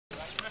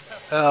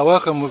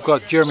Welcome, we've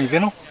got Jeremy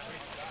Vennell,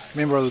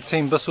 member of the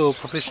Team Bissell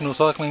professional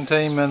cycling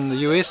team in the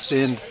US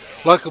and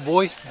local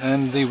boy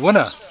and the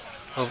winner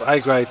of A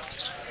Grade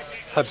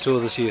Hub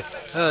Tour this year.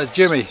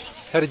 Jeremy,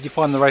 how did you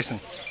find the racing?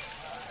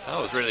 Oh,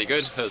 it was really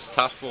good. It was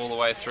tough all the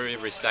way through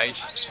every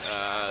stage.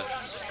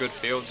 Good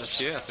field this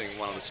year, I think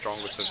one of the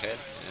strongest we've had,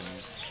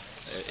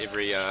 and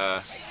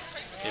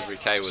every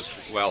K was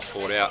well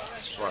fought out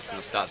right from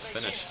the start to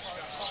finish.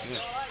 Yeah.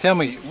 Tell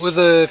me, with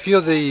a few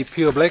of the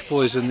pure black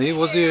boys in there,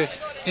 was there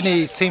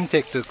any team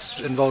tactics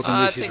involved in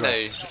this year's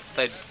race?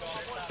 I think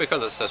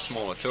because it's a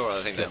smaller tour,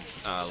 I think they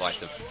like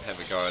to have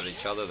a go at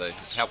each other. They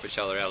help each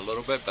other out a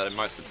little bit, but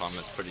most of the time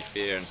it's pretty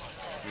fair and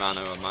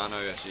mano a mano,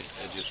 as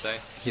you'd say.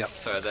 Yep.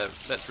 So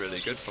that's really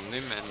good from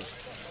them, and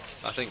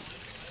I think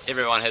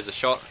everyone has a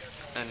shot,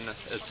 and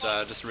it's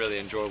just really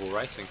enjoyable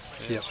racing.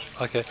 Yeah. Yep.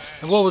 Okay.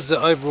 And what was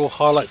the overall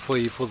highlight for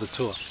you for the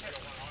tour?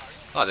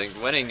 I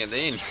think winning in the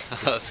end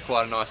was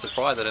quite a nice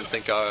surprise. I didn't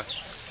think I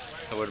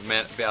would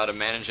be able to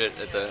manage it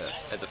at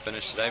the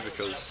finish today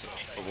because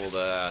of all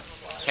the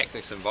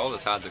tactics involved.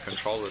 It's hard to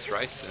control this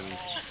race, and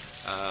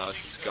I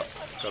just got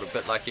a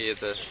bit lucky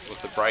with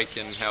the break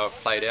and how it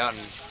played out,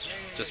 and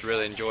just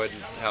really enjoyed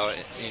how it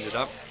ended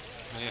up.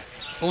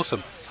 Yeah.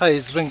 Awesome. Hey,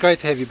 it's been great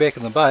to have you back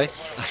in the Bay.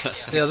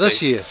 Now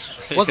this year,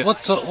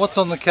 what's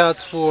on the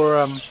cards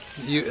for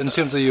you in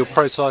terms of your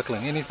pro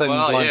cycling? Anything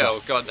lined up?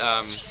 We've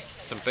got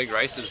some big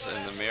races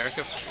in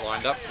America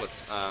lined up with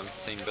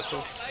Team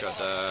Bissell. We've got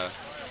the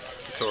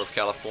Tour of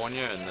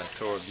California and the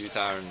Tour of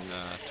Utah and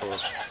Tour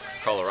of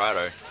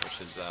Colorado,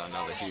 which is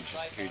another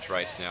huge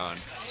race now, and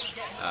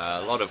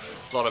a lot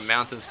of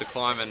mountains to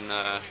climb and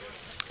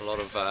a lot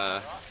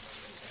of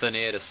thin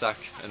air to suck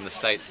in the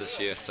States this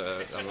year.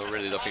 So I'm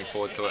really looking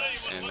forward to it,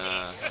 and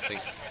I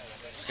think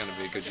it's going to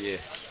be a good year.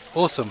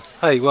 Awesome.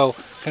 Hey, well,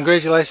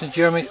 congratulations,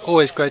 Jeremy.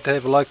 Always great to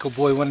have a local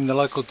boy winning the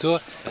local tour,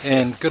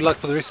 and good luck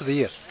for the rest of the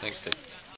year. Thanks, Steve.